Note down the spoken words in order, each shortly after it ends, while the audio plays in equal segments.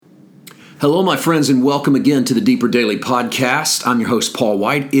Hello, my friends, and welcome again to the Deeper Daily Podcast. I'm your host, Paul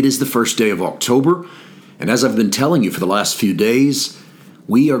White. It is the first day of October, and as I've been telling you for the last few days,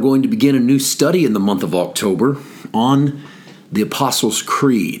 we are going to begin a new study in the month of October on the Apostles'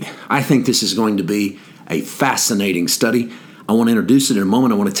 Creed. I think this is going to be a fascinating study. I want to introduce it in a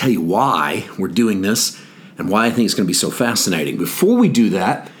moment. I want to tell you why we're doing this and why I think it's going to be so fascinating. Before we do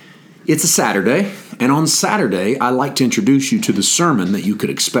that, it's a Saturday, and on Saturday, I like to introduce you to the sermon that you could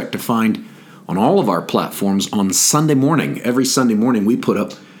expect to find on all of our platforms on Sunday morning. Every Sunday morning, we put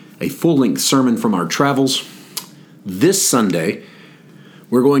up a full-length sermon from our travels. This Sunday,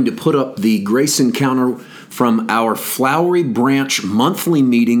 we're going to put up the Grace Encounter from our Flowery Branch monthly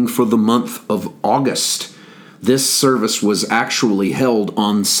meeting for the month of August. This service was actually held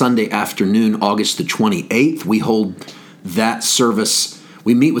on Sunday afternoon, August the 28th. We hold that service.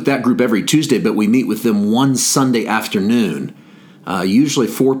 We meet with that group every Tuesday, but we meet with them one Sunday afternoon, usually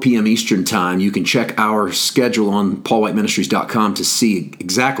 4 p.m. Eastern Time. You can check our schedule on paulwhiteministries.com to see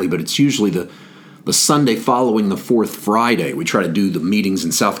exactly, but it's usually the Sunday following the fourth Friday. We try to do the meetings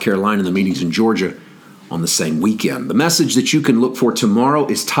in South Carolina and the meetings in Georgia on the same weekend. The message that you can look for tomorrow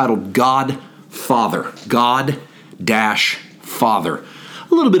is titled God Father. God-Father.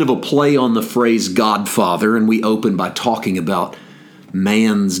 A little bit of a play on the phrase Godfather, and we open by talking about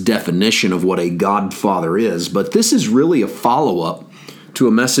man's definition of what a godfather is. But this is really a follow-up to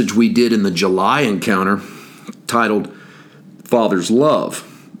a message we did in the July encounter titled Father's Love.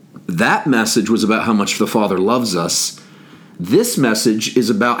 That message was about how much the Father loves us. This message is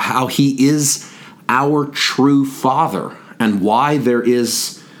about how He is our true Father and why there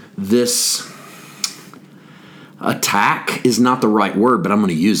is this attack is not the right word, but I'm going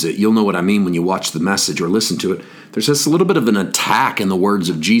to use it. You'll know what I mean when you watch the message or listen to it. There's just a little bit of an attack in the words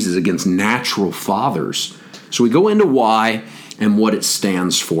of Jesus against natural fathers. So we go into why and what it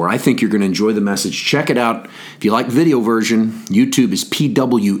stands for. I think you're going to enjoy the message. Check it out. If you like video version, YouTube is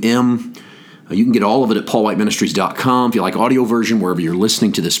PWM. You can get all of it at paulwhiteministries.com. If you like audio version, wherever you're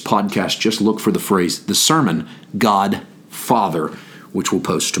listening to this podcast, just look for the phrase, the sermon, God Father, which we'll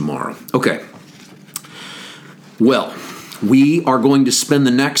post tomorrow. Okay. Well, we are going to spend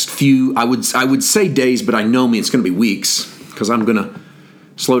the next few, I would say days, but I know me, it's going to be weeks, because I'm going to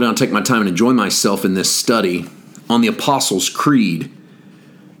slow down, take my time, and enjoy myself in this study on the Apostles' Creed.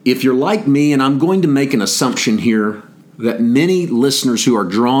 If you're like me, and I'm going to make an assumption here, that many listeners who are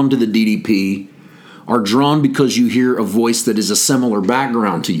drawn to the DDP are drawn because you hear a voice that is a similar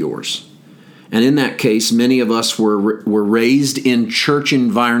background to yours. And in that case, many of us were raised in church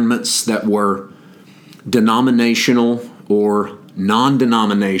environments that were denominational or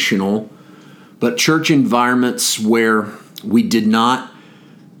non-denominational, but church environments where we did not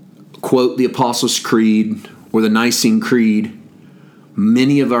quote the Apostles' Creed or the Nicene Creed.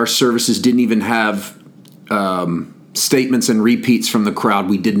 Many of our services didn't even have statements and repeats from the crowd.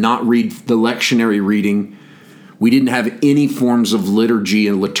 We did not read the lectionary reading. We didn't have any forms of liturgy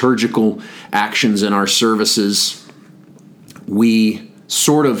and liturgical actions in our services. We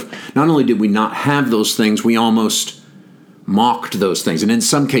not only did we not have those things, we almost mocked those things. And in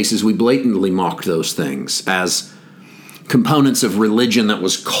some cases, we blatantly mocked those things as components of religion that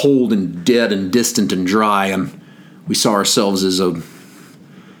was cold and dead and distant and dry. And we saw ourselves as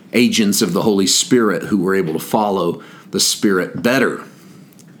agents of the Holy Spirit who were able to follow the Spirit better.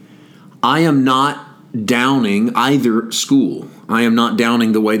 I am not downing either school. I am not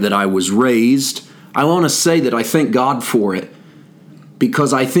downing the way that I was raised. I want to say that I thank God for it,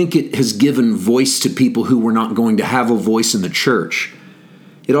 because I think it has given voice to people who were not going to have a voice in the church.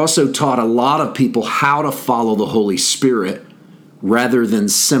 It also taught a lot of people how to follow the Holy Spirit rather than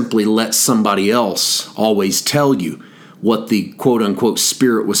simply let somebody else always tell you what the quote-unquote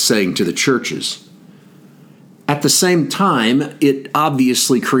Spirit was saying to the churches. At the same time, it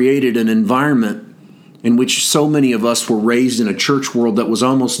obviously created an environment in which so many of us were raised in a church world that was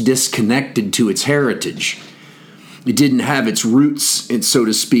almost disconnected to its heritage. It didn't have its roots, so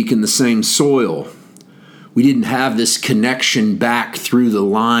to speak, in the same soil. We didn't have this connection back through the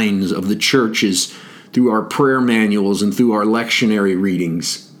lines of the churches, through our prayer manuals and through our lectionary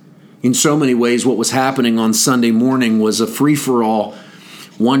readings. In so many ways, what was happening on Sunday morning was a free-for-all.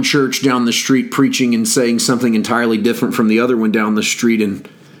 One church down the street preaching and saying something entirely different from the other one down the street, and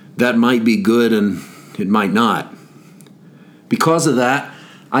that might be good and it might not. Because of that,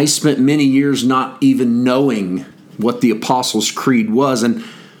 I spent many years not even knowing what the Apostles' Creed was. And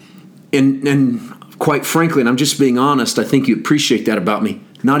quite frankly, and I'm just being honest, I think you appreciate that about me,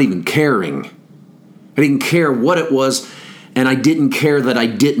 not even caring. I didn't care what it was, and I didn't care that I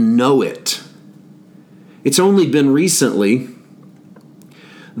didn't know it. It's only been recently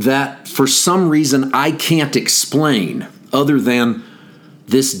that for some reason I can't explain other than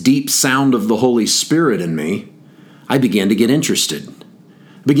this deep sound of the Holy Spirit in me, I began to get interested.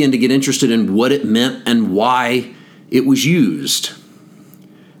 I began to get interested in what it meant and why it was used.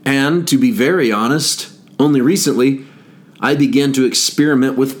 And to be very honest, only recently, I began to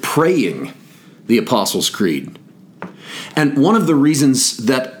experiment with praying the Apostles' Creed. And one of the reasons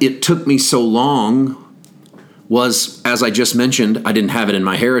that it took me so long was, as I just mentioned, I didn't have it in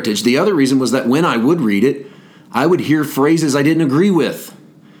my heritage. The other reason was that when I would read it, I would hear phrases I didn't agree with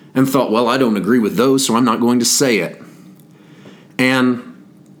and thought, well, I don't agree with those, so I'm not going to say it. And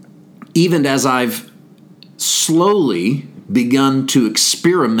even as I've slowly begun to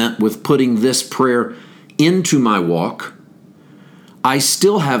experiment with putting this prayer into my walk, I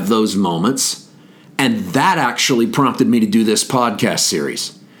still have those moments, and that actually prompted me to do this podcast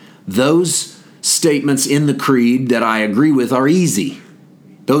series. Those statements in the creed that I agree with are easy.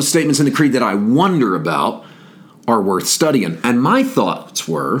 Those statements in the creed that I wonder about are worth studying. And my thoughts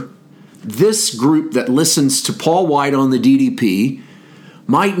were, this group that listens to Paul White on the DDP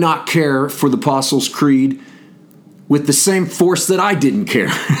might not care for the Apostles' Creed with the same force that I didn't care.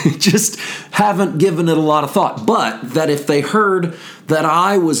 Just haven't given it a lot of thought. But that if they heard that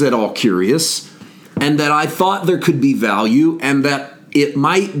I was at all curious and that I thought there could be value and that it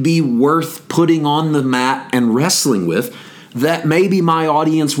might be worth putting on the mat and wrestling with, that maybe my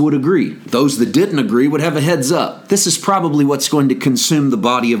audience would agree. Those that didn't agree would have a heads up. This is probably what's going to consume the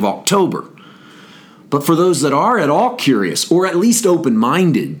body of October. But for those that are at all curious, or at least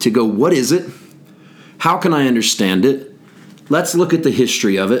open-minded to go, what is it? How can I understand it? Let's look at the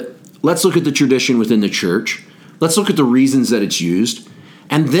history of it. Let's look at the tradition within the church. Let's look at the reasons that it's used.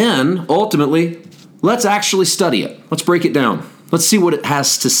 And then, ultimately, let's actually study it. Let's break it down. Let's see what it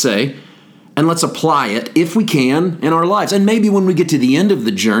has to say. And let's apply it, if we can, in our lives. And maybe when we get to the end of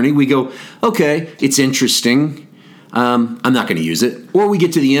the journey, we go, okay, it's interesting. I'm not going to use it. Or we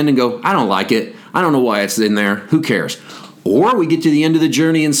get to the end and go, I don't like it. I don't know why it's in there. Who cares? Or we get to the end of the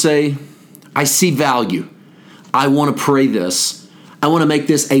journey and say, I see value. I want to pray this. I want to make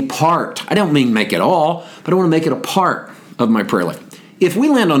this a part. I don't mean make it all, but I want to make it a part of my prayer life. If we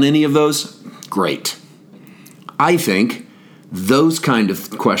land on any of those, great. I think those kind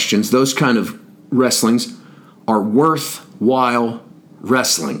of questions, those kind of wrestlings are worthwhile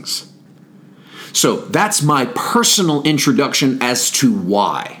wrestlings. So that's my personal introduction as to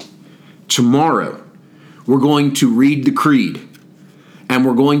why. Tomorrow, we're going to read the creed, and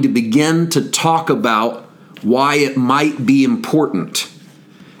we're going to begin to talk about why it might be important.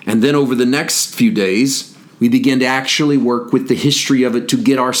 And then over the next few days, we begin to actually work with the history of it to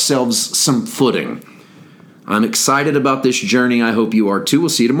get ourselves some footing. I'm excited about this journey. I hope you are too. We'll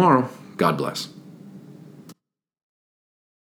see you tomorrow. God bless.